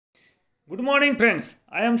Good morning friends,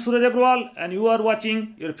 I am Suraj Agrawal and you are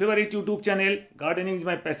watching your favorite YouTube channel Gardening is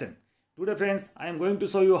my passion. Today friends, I am going to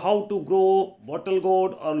show you how to grow bottle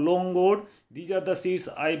gourd or long gourd. These are the seeds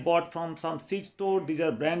I bought from some seed store. These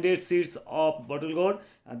are branded seeds of bottle gourd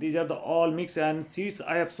and these are the all mix and seeds.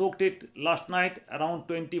 I have soaked it last night around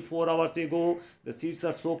 24 hours ago. The seeds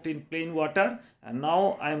are soaked in plain water and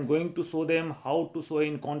now I am going to show them how to sow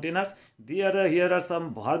in containers. Here are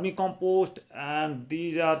some vermicompost and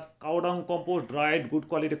these are cow dung compost, dried good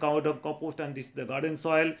quality cow dung compost, and this is the garden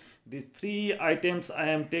soil. These three items I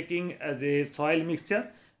am taking as a soil mixture,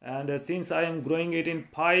 and since I am growing it in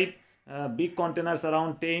five big containers,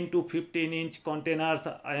 around 10 to 15-inch containers,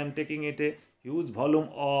 I am taking it a huge volume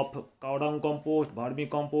of cow dung compost,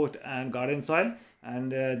 vermicompost and garden soil,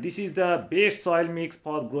 and this is the best soil mix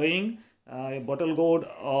for growing bottle gourd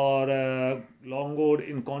or long gourd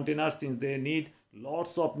in containers, since they need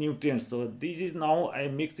lots of nutrients. So this is now I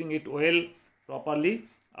am mixing it well properly.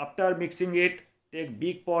 After mixing it, take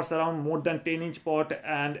big pots around more than 10-inch pot,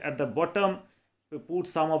 and at the bottom put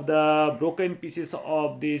some of the broken pieces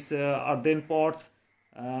of these earthen pots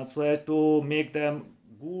so as to make them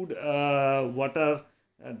good water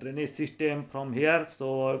drainage system from here.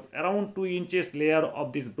 So around 2 inches layer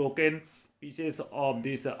of this broken pieces of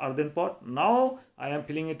this earthen pot. Now I am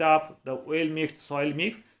filling it up the well mixed soil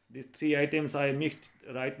mix. These three items I mixed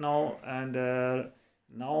right now, and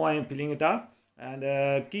now I am filling it up,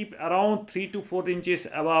 and keep around 3 to 4 inches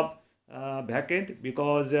above vacant,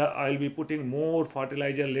 because I will be putting more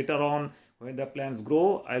fertilizer later on. When the plants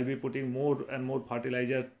grow, I will be putting more and more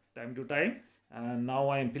fertilizer time to time. And now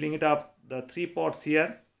I am filling it up the three pots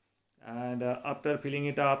here, and after filling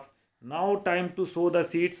it up, now time to sow the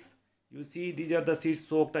seeds. You see, these are the seeds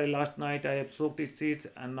soaked. Last night I have soaked it seeds,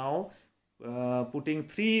 and now putting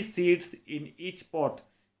three seeds in each pot.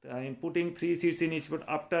 I am putting three seeds in each pot.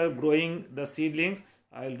 After growing the seedlings,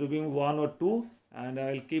 I will doing one or two, and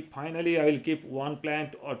I will keep, finally I will keep one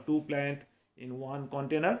plant or two plant in one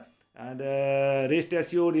container. And rest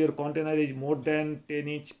assured, your container is more than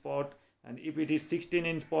 10-inch pot, and if it is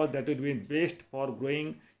 16-inch pot, that will be best for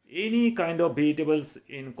growing any kind of vegetables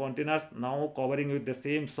in containers. Now covering with the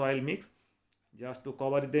same soil mix, just to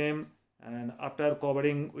cover them, and after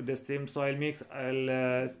covering with the same soil mix,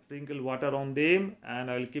 I'll sprinkle water on them,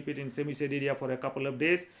 and I'll keep it in semi-shade area for a couple of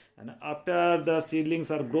days. And after the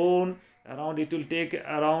seedlings are grown, around it will take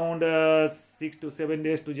around 6 to 7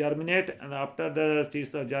 days to germinate, and after the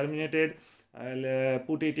seeds are germinated, I'll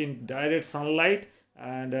put it in direct sunlight,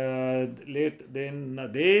 and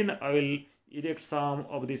then I will erect some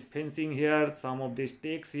of this fencing here, some of these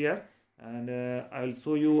stakes here, and I will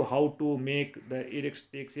show you how to make the erect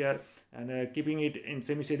stakes here, and keeping it in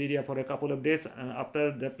semi-shade area for a couple of days. And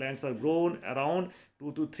after the plants are grown around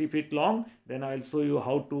 2 to 3 feet long, then I will show you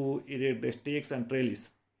how to erect the stakes and trellis.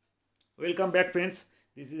 Welcome back friends.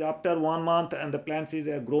 This is after 1 month, and the plants is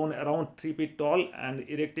grown around 3 feet tall, and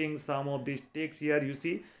erecting some of these stakes here. You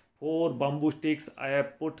see 4 bamboo sticks I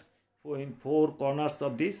have put in 4 corners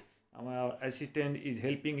of this. My assistant is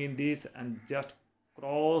helping in this, and just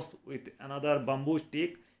cross with another bamboo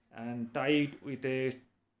stick and tie it with a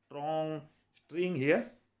strong string here.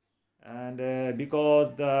 And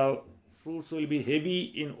because the fruits will be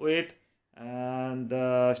heavy in weight, and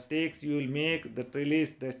the stakes you will make, the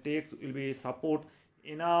trellis, the stakes will be support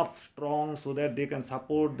enough strong so that they can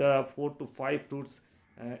support the 4 to 5 fruits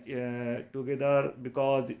together,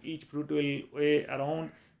 because each fruit will weigh around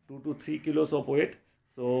 2 to 3 kilos of weight.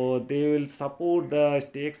 So they will support the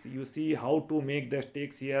stakes. You see how to make the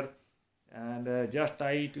stakes here, and just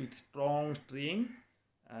tie it with strong string.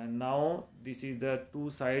 And now this is the two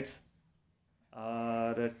sides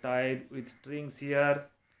are tied with strings here,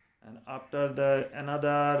 and after the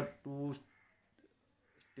another 2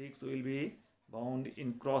 sticks will be bound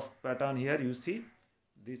in cross pattern here. You see,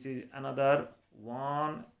 this is another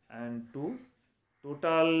 1 and 2.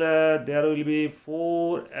 Total there will be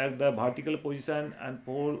 4 at the vertical position, and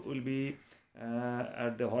 4 will be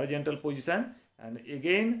at the horizontal position. And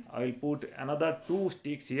again I will put another 2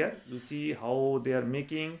 sticks here. You see how they are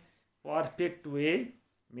making perfect way,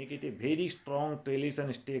 make it a very strong trellis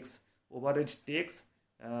and stakes, overhead stakes.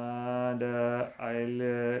 And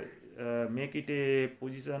I'll make it a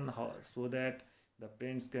position so that the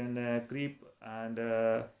plants can creep and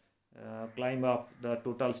climb up the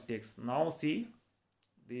total stakes. Now see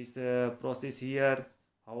this process here,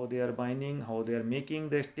 how they are binding, how they are making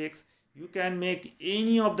the stakes. You can make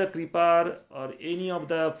any of the creeper or any of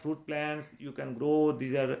the fruit plants. You can grow,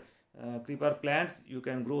 these are creeper plants. You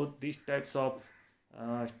can grow these types of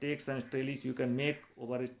stakes and trellis. You can make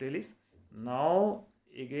over a trellis. Now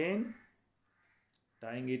again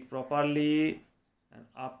tying it properly, and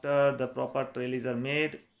after the proper trellis are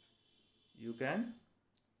made, you can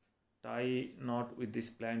tie knot with these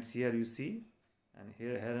plants here, you see. And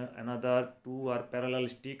here another two are parallel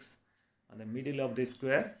sticks on the middle of the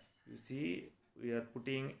square. You see, we are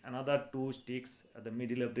putting another two sticks at the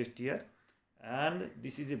middle of this tier, and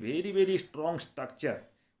this is a very strong structure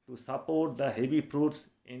to support the heavy fruits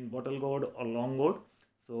in bottle gourd or long gourd.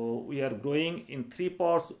 So we are growing in three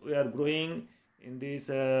pots. We are growing in this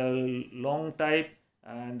long type,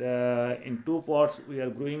 and in two pots we are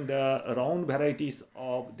growing the round varieties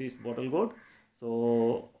of this bottle gourd.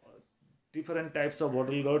 So different types of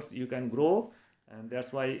bottle gourds you can grow, and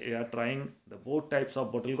that's why we are trying the both types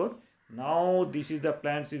of bottle gourd. Now this is the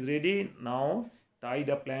plants is ready. Now tie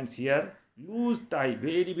the plants here. Loose tie,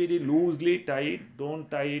 very loosely tie it. Don't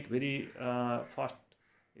tie it very fast.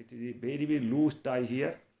 It is a very loose tie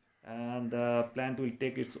here, and the plant will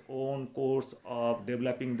take its own course of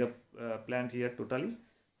developing the plant here totally.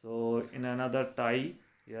 So in another tie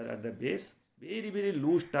here at the base, very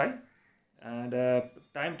loose tie, and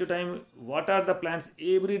time to time water the plants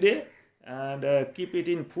every day, and keep it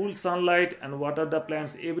in full sunlight and water the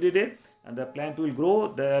plants every day, and the plant will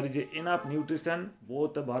grow. There is enough nutrition,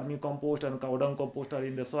 both the vermicompost and cow dung compost are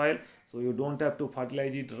in the soil, so you don't have to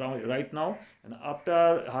fertilize it right now. And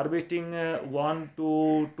after harvesting 1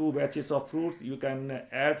 to 2 batches of fruits, you can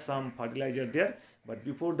add some fertilizer there, but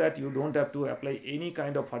before that you don't have to apply any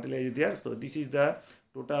kind of fertilizer there. So this is the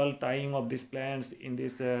total tying of these plants in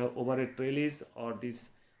this overhead trellis or this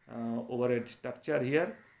overhead structure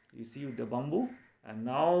here, you see, with the bamboo. And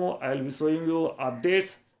now I will be showing you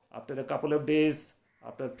updates after a couple of days,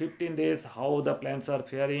 after 15 days, how the plants are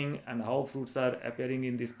faring and how fruits are appearing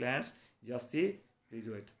in these plants. Just see, please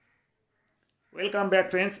wait. Welcome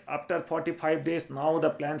back, friends. After 45 days, now the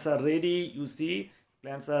plants are ready. You see,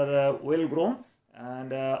 plants are well grown,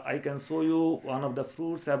 and I can show you one of the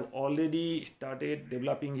fruits have already started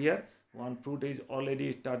developing here. One fruit is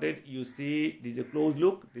already started. You see, this is a close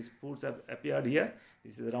look. These fruits have appeared here.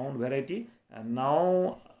 This is a round variety, and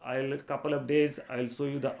now I'll couple of days I'll show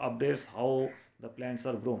you the updates how the plants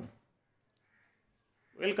are grown.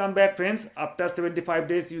 Welcome back, friends. After 75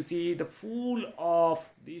 days, you see the full of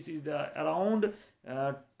this is the around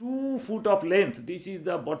 2 foot of length. This is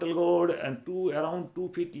the bottle gourd, and around 2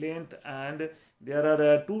 feet length, and there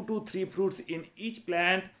are 2 to 3 fruits in each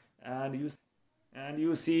plant. And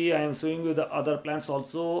you see, I am showing you the other plants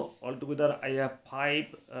also. Altogether I have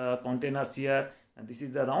 5 containers here, and this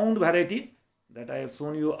is the round variety that I have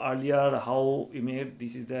shown you earlier how we made.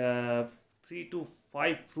 This is the 3 to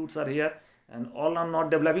 5 fruits are here, and all are not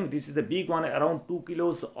developing. This is the big one, around 2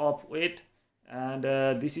 kilos of weight, and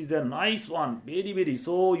this is the nice one, very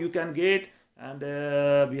so you can get. And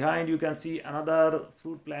behind you can see another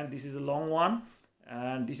fruit plant. This is a long one,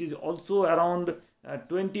 and this is also around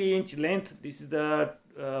 20-inch length. This is the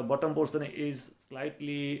bottom portion is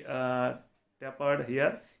slightly tapered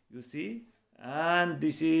here, you see. And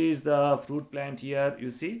this is the fruit plant here,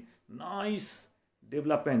 you see, nice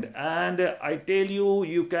development. And I tell you,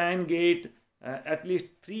 you can get at least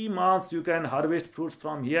 3 months you can harvest fruits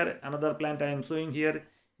from here. Another plant I am showing here,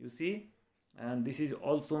 you see, and this is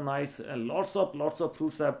also nice. Lots of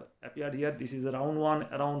fruits have appeared here. This is a round one,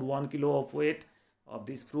 around 1 kilo of weight of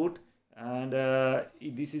this fruit, and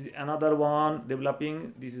this is another one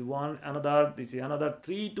developing. This is one, another, this is another.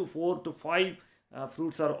 3 to 4 to 5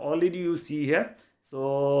 fruits are already you see here.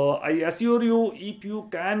 So I assure you, if you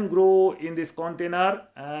can grow in this container,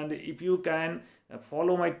 and if you can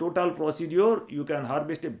follow my total procedure, you can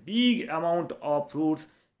harvest a big amount of fruits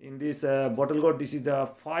in this bottle gourd. This is the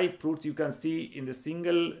 5 fruits you can see in the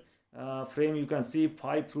single frame. You can see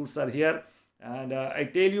 5 fruits are here, and I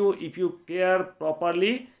tell you, if you care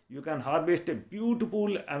properly, you can harvest a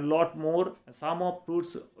beautiful and lot more. Some of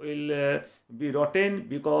fruits will be rotten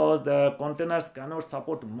because the containers cannot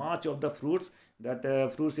support much of the fruits.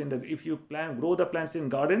 That fruits in the, if you grow the plants in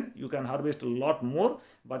garden, you can harvest a lot more.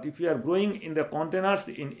 But if you are growing in the containers,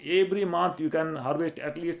 in every month you can harvest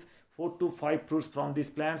at least 4 to 5 fruits from these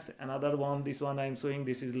plants. Another one, this one I am showing,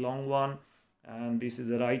 this is long one, and this is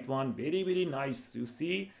the right one. Very nice. You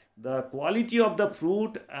see the quality of the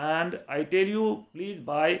fruit, and I tell you, please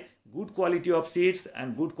buy good quality of seeds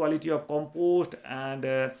and good quality of compost,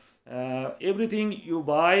 and everything you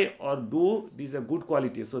buy or do, this is a good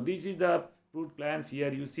quality. So this is the fruit plants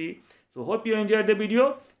here, you see. So hope you enjoyed the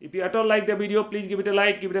video. If you at all like the video, please give it a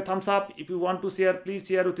like, give it a thumbs up. If you want to share, please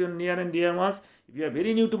share with your near and dear ones. If you are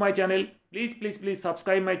very new to my channel, please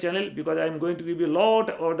subscribe my channel, because I am going to give you a lot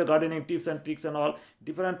of the gardening tips and tricks and all.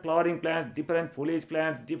 Different flowering plants, different foliage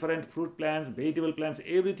plants, different fruit plants, vegetable plants,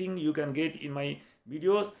 everything you can get in my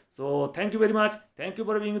videos. So thank you very much. Thank you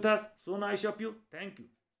for being with us. So nice of you. Thank you.